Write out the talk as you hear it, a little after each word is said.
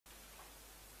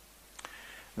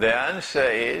The answer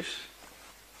is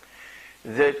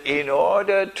that in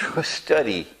order to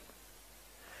study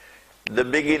the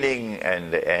beginning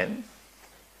and the end,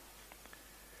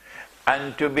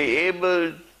 and to be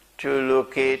able to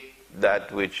locate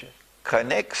that which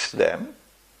connects them,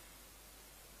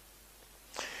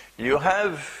 you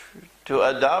have to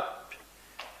adopt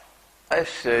a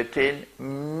certain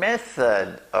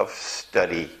method of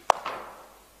study.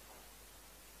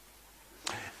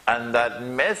 And that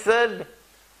method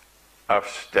of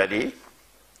study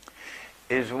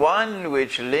is one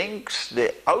which links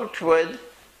the outward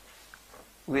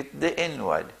with the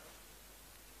inward.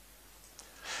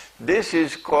 This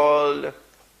is called,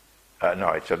 no,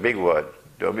 it's a big word,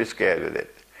 don't be scared with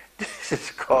it. This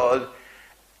is called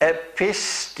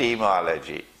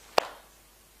epistemology.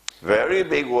 Very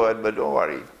big word, but don't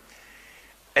worry.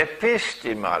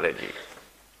 Epistemology,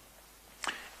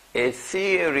 a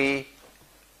theory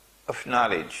of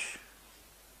knowledge.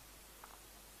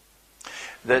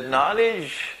 That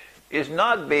knowledge is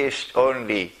not based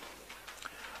only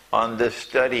on the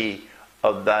study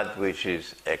of that which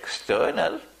is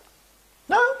external.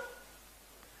 No.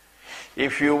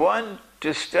 If you want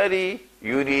to study,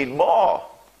 you need more.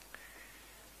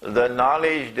 The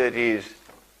knowledge that is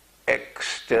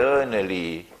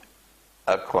externally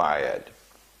acquired.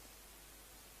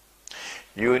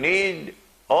 You need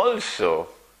also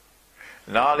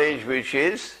knowledge which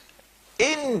is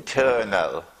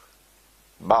internal,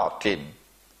 batin.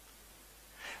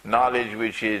 Knowledge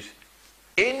which is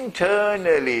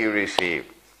internally received.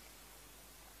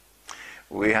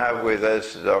 We have with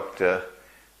us Dr.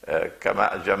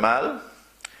 Jamal,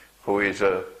 who is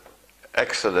an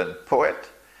excellent poet,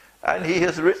 and he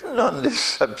has written on this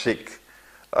subject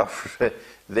of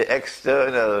the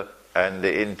external and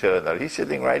the internal. He's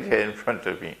sitting right here in front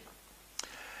of me.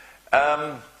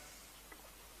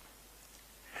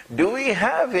 Do we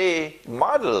have a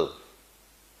model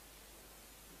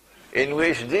in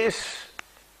which this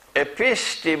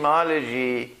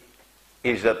epistemology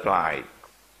is applied,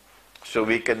 so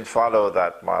we can follow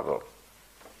that model?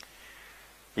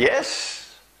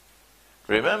 Yes.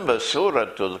 Remember,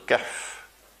 Suratul Kahf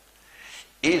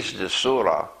is the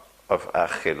surah of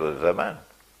Akhirul Zaman,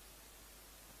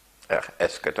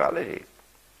 eschatology.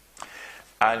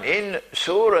 And in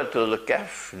Suratul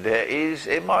Kahf there is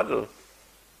a model.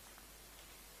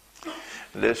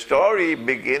 The story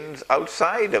begins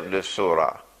outside of the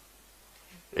surah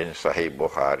in Sahih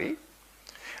Bukhari,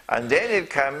 and then it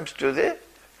comes to the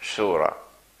surah,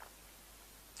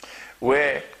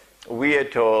 where we are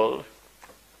told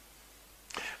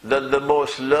that the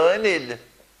most learned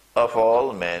of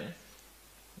all men,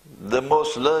 the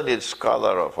most learned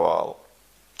scholar of all,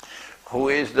 who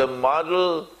is the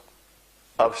model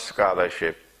of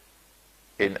scholarship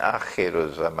in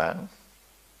Akhirul Zaman,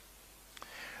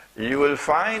 you will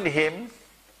find him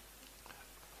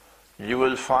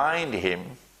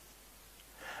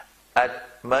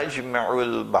at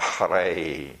Majma'ul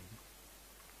Bahrain.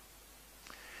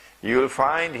 You will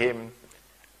find him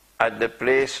at the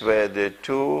place where the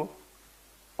two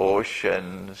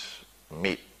oceans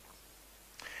meet.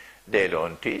 They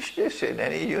don't teach this in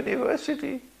any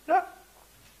university. No.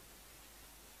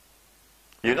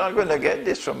 You're not going to get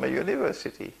this from a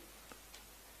university.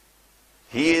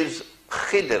 He is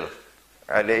Khidr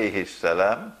alayhi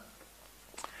salam,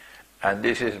 and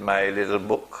this is my little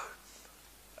book.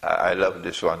 I love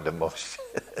this one the most.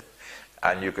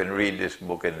 And you can read this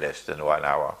book in less than 1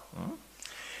 hour.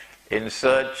 In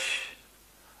search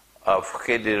of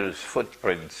Khidr's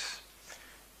footprints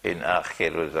in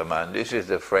Akhirul Zaman. This is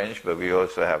the French, but we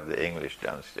also have the English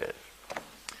downstairs.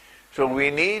 So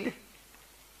we need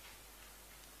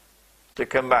to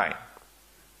combine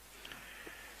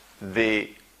the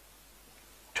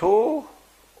two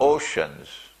oceans.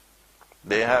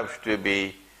 They have to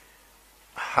be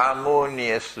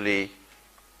harmoniously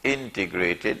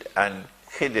integrated, and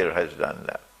Khidr has done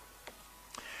that.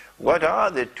 What are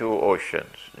the two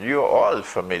oceans? You're all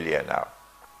familiar now.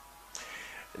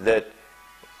 That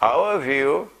our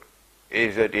view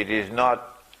is that it is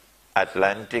not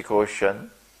Atlantic Ocean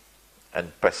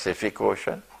and Pacific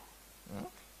Ocean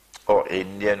or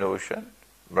Indian Ocean.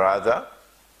 Rather,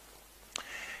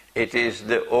 it is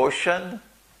the ocean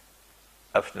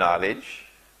of knowledge,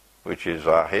 which is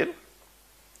Zahir,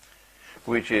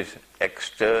 which is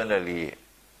externally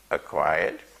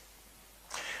acquired,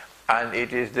 and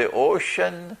it is the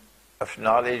ocean of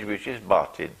knowledge which is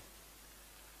Batin,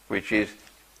 which is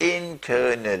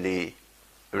internally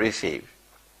received.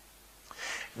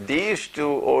 These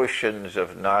two oceans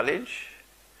of knowledge,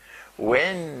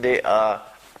 when they are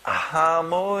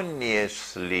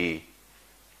harmoniously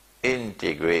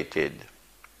integrated,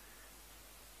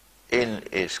 in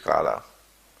a scholar.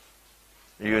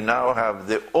 You now have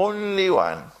the only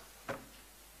one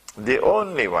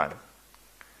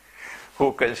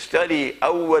who can study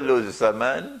Awwal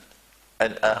Zaman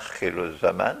and Akhir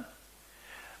Zaman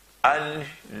and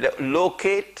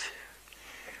locate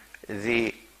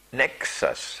the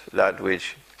nexus, that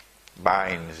which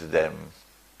binds them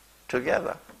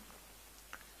together.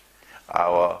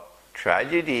 Our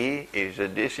tragedy is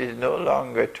that this is no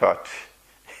longer taught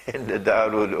in the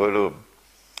Darul Ulum.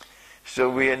 So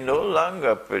we are no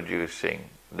longer producing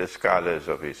the scholars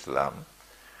of Islam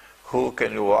who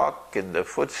can walk in the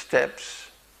footsteps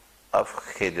of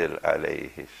Khidr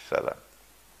alayhi salam.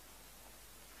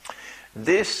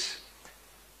 This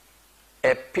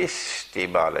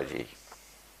epistemology,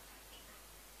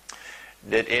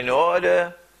 that in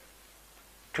order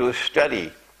to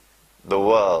study the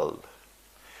world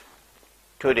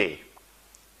today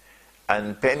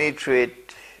and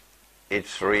penetrate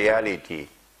its reality,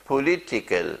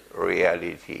 political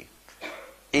reality,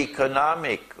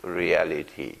 economic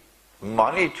reality,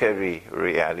 monetary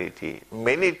reality,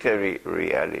 military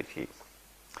reality,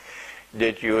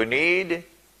 that you need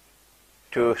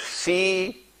to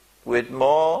see with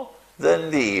more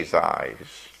than these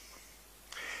eyes.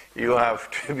 You have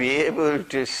to be able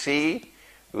to see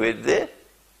with the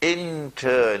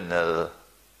internal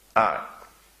eye.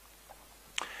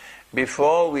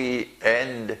 Before we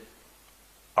end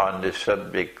on the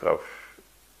subject of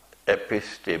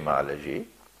epistemology,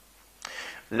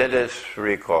 let us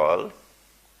recall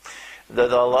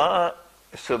that Allah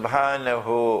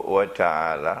subhanahu wa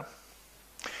ta'ala,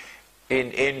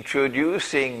 in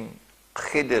introducing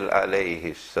Khidr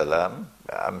alayhi salam,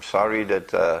 I'm sorry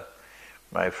that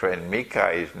my friend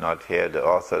Mika is not here, the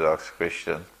Orthodox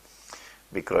Christian,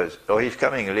 because, he's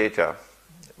coming later.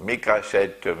 Mika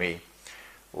said to me,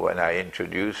 when I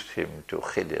introduced him to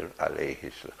Khidr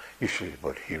alayhi salam, he said,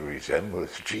 but he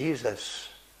resembles Jesus.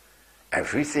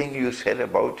 Everything you said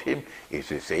about him is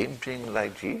the same thing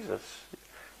like Jesus.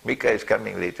 Mika is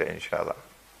coming later, inshallah.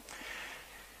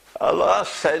 Allah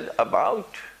said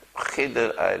about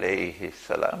Khidr alayhi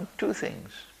salam two things.